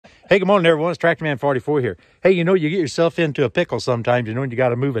Hey, good morning, everyone. It's Tractor Man 44 here. Hey, you know, you get yourself into a pickle sometimes, you know, and you got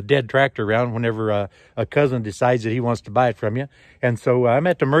to move a dead tractor around whenever a cousin decides that he wants to buy it from you. And so I'm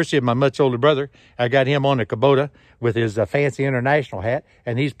at the mercy of my much older brother. I got him on a Kubota with his fancy international hat,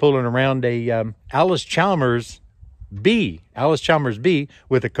 and he's pulling around a Alice Chalmers B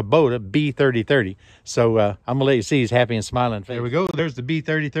with a Kubota B3030. So I'm going to let you see his happy and smiling face. There we go. There's the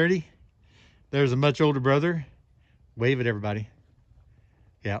B3030. There's a much older brother. Wave at everybody.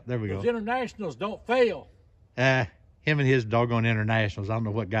 Yeah, there we go. Those internationals don't fail. Him and his doggone internationals. I don't know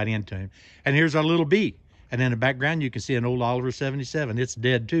what got into him. And here's our little B. And in the background, you can see an old Oliver 77. It's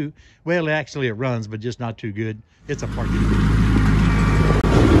dead too. Well, actually it runs, but just not too good. It's a party.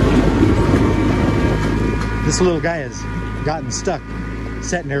 This little guy has gotten stuck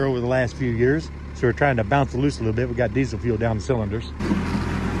sitting there over the last few years. So we're trying to bounce it loose a little bit. We got diesel fuel down the cylinders.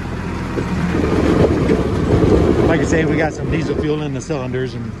 Like I say, we got some diesel fuel in the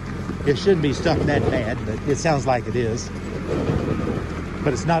cylinders, and it shouldn't be stuck that bad, but it sounds like it is.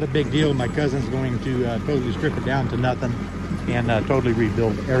 But it's not a big deal. My cousin's going to totally strip it down to nothing and totally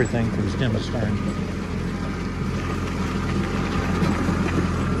rebuild everything from stem to stern.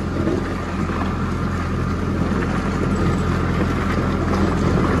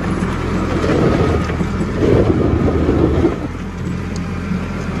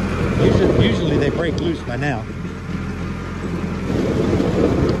 Usually they break loose by now.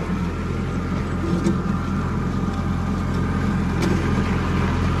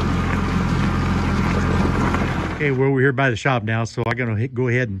 Okay, well, we're here by the shop now, so I'm gonna go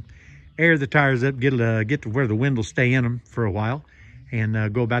ahead and air the tires up, get to where the wind will stay in them for a while,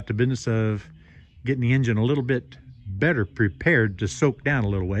 and go about the business of getting the engine a little bit better prepared to soak down a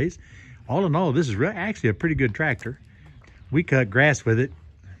little ways. All in all, this is actually a pretty good tractor. We cut grass with it,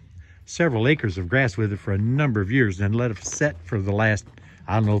 several acres of grass with it for a number of years, and let it set for the last,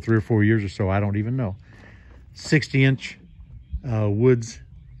 I don't know, 3 or 4 years or so. I don't even know. 60-inch woods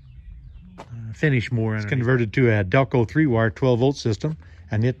finish more. It's converted to a Delco 3-wire 12-volt system,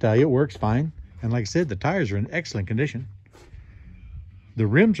 and it works fine. And like I said, the tires are in excellent condition. The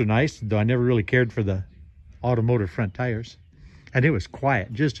rims are nice, though I never really cared for the automotive front tires. And it was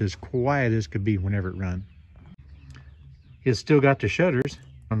quiet, just as quiet as could be whenever it run. It's still got the shutters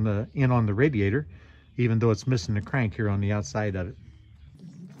on the radiator, even though it's missing the crank here on the outside of it.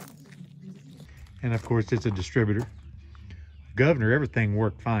 And of course, it's a distributor. Governor, everything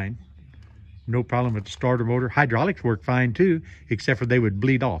worked fine. No problem with the starter motor. Hydraulics work fine too, except for they would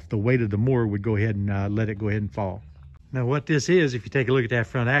bleed off. The weight of the mower would go ahead and let it go ahead and fall. Now what this is, if you take a look at that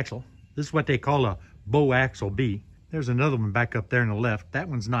front axle, this is what they call a bow axle B. There's another one back up there on the left. That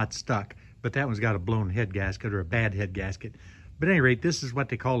one's not stuck, but that one's got a blown head gasket or a bad head gasket. But at any rate, this is what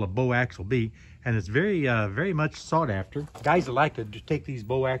they call a bow axle B, and it's very much sought after. Guys that like to take these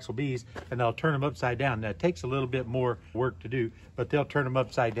bow axle Bs and they'll turn them upside down. Now it takes a little bit more work to do, but they'll turn them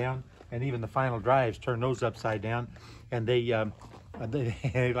upside down. And even the final drives turn those upside down, and they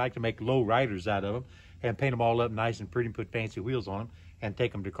like to make low riders out of them and paint them all up nice and pretty and put fancy wheels on them and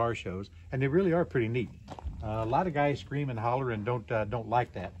take them to car shows. And they really are pretty neat. A lot of guys scream and holler and don't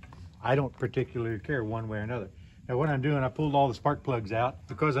like that. I don't particularly care one way or another. Now what I'm doing, I pulled all the spark plugs out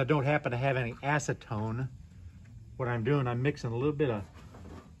because I don't happen to have any acetone. What I'm doing, I'm mixing a little bit of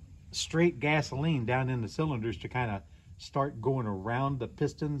straight gasoline down in the cylinders to kind of start going around the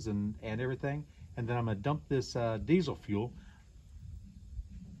pistons and everything, and then I'm gonna dump this diesel fuel,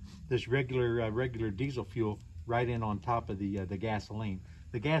 this regular diesel fuel, right in on top of the gasoline.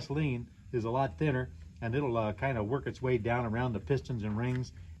 The gasoline is a lot thinner, and it'll kind of work its way down around the pistons and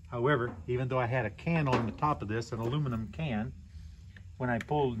rings. However, even though I had a can on the top of this, an aluminum can, when I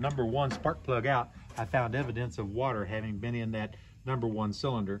pulled number 1 spark plug out, I found evidence of water having been in that number 1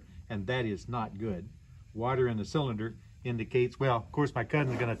 cylinder, and that is not good. Water in the cylinder indicates, well, of course my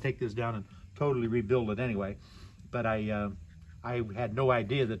cousin's going to take this down and totally rebuild it anyway, but I had no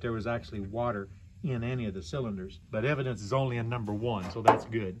idea that there was actually water in any of the cylinders. But evidence is only in number 1, so that's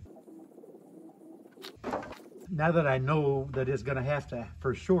good. Now that I know that it's going to have to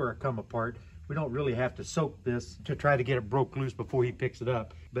for sure come apart, we don't really have to soak this to try to get it broke loose before he picks it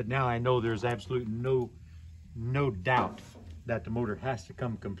up. But now I know there's absolutely no doubt that the motor has to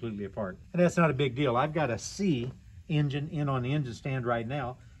come completely apart. And that's not a big deal. I've got a C engine in on the engine stand right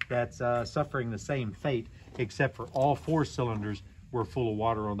now that's suffering the same fate, except for all 4 cylinders were full of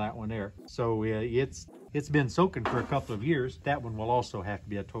water on that one there. So it's been soaking for a couple of years. That one will also have to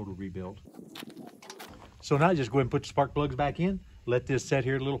be a total rebuild. So now just go ahead and put the spark plugs back in, let this set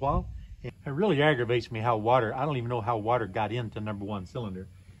here a little while. It really aggravates me how water, I don't even know how water got into number 1 cylinder.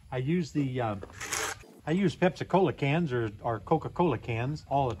 I used the I use Pepsi-Cola cans or Coca-Cola cans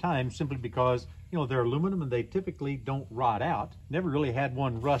all the time simply because, you know, they're aluminum and they typically don't rot out. Never really had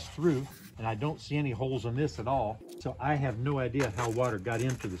one rust through, and I don't see any holes in this at all. So I have no idea how water got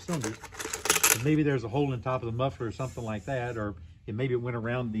into the cylinders. But maybe there's a hole in top of the muffler or something like that, or maybe it went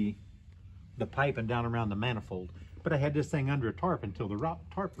around the pipe and down around the manifold. But I had this thing under a tarp until the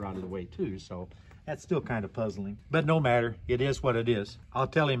tarp rotted away too, so that's still kind of puzzling. But no matter, it is what it is. I'll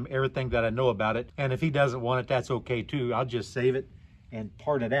tell him everything that I know about it, and if he doesn't want it, that's okay too. I'll just save it and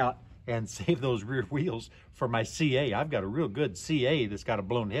part it out and save those rear wheels for my CA. I've got a real good CA that's got a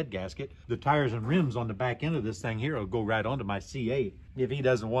blown head gasket. The tires and rims on the back end of this thing here will go right onto my CA. If he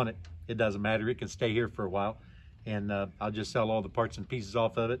doesn't want it, it doesn't matter. It can stay here for a while, and I'll just sell all the parts and pieces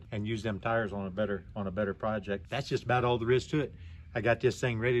off of it and use them tires on a better project. That's just about all there is to it. I got this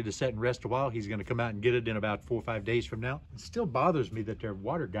thing ready to set and rest a while. He's going to come out and get it in about 4 or 5 days from now. It still bothers me that their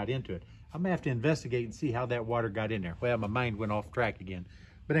water got into it. I'm gonna have to investigate and see how that water got in there. Well, my mind went off track again.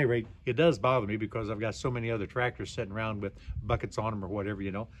 But at any rate, it does bother me because I've got so many other tractors sitting around with buckets on them or whatever,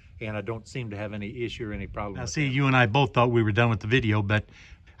 you know, and I don't seem to have any issue or any problem. Now, see, you and I both thought we were done with the video, but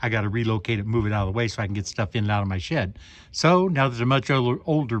I got to relocate it, move it out of the way so I can get stuff in and out of my shed. So now that a much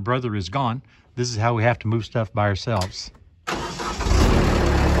older brother is gone, this is how we have to move stuff by ourselves.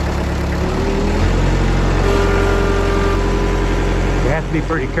 You have to be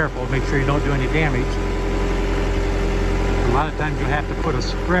pretty careful, make sure you don't do any damage. A lot of times you have to put a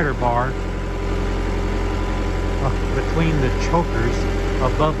spreader bar between the chokers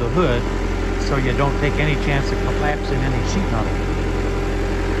above the hood so you don't take any chance of collapsing any sheet metal.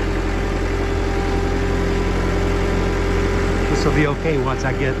 This will be okay once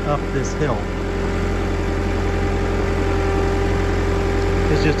I get up this hill.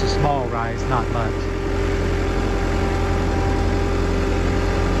 It's just a small rise, not much.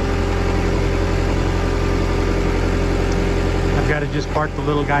 I've got to just park the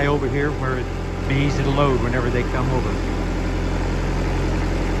little guy over here where it'd be easy to load whenever they come over.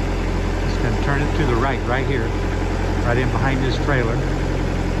 Just going to turn it to the right here, right in behind this trailer.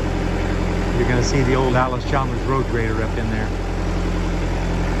 You're going to see the old Alice Chalmers road grader up in there.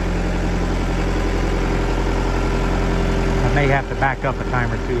 I may have to back up a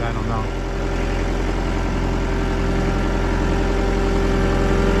time or two, I don't know.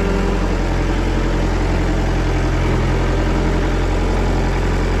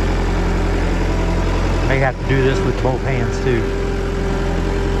 May have to do this with both hands too.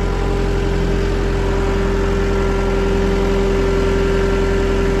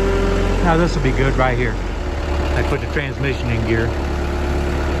 Now this will be good right here. I put the transmission in gear.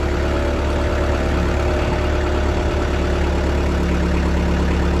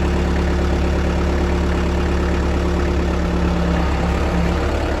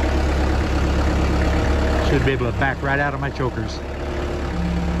 Should be able to back right out of my chokers.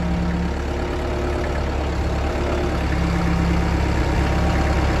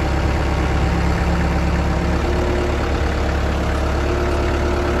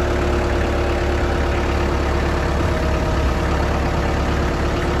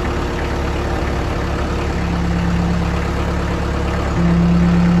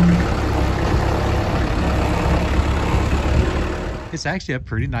 It's actually a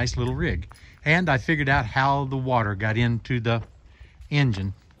pretty nice little rig. And I figured out how the water got into the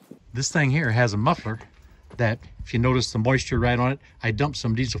engine. This thing here has a muffler that, if you notice the moisture right on it, I dumped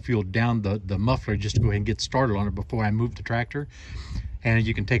some diesel fuel down the muffler just to go ahead and get started on it before I moved the tractor. And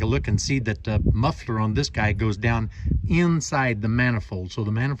you can take a look and see that the muffler on this guy goes down inside the manifold. So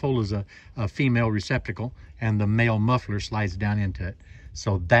the manifold is a female receptacle and the male muffler slides down into it.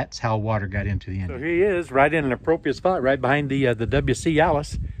 So that's how water got into the engine. So here he is, right in an appropriate spot, right behind the WC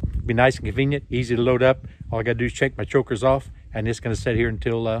Alice. Be nice and convenient, easy to load up. All I got to do is check my chokers off, and it's going to sit here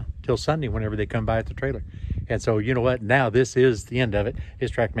until Sunday whenever they come by at the trailer. And so, you know what? Now this is the end of it.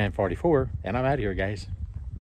 It's TrackMan 44, and I'm out of here, guys.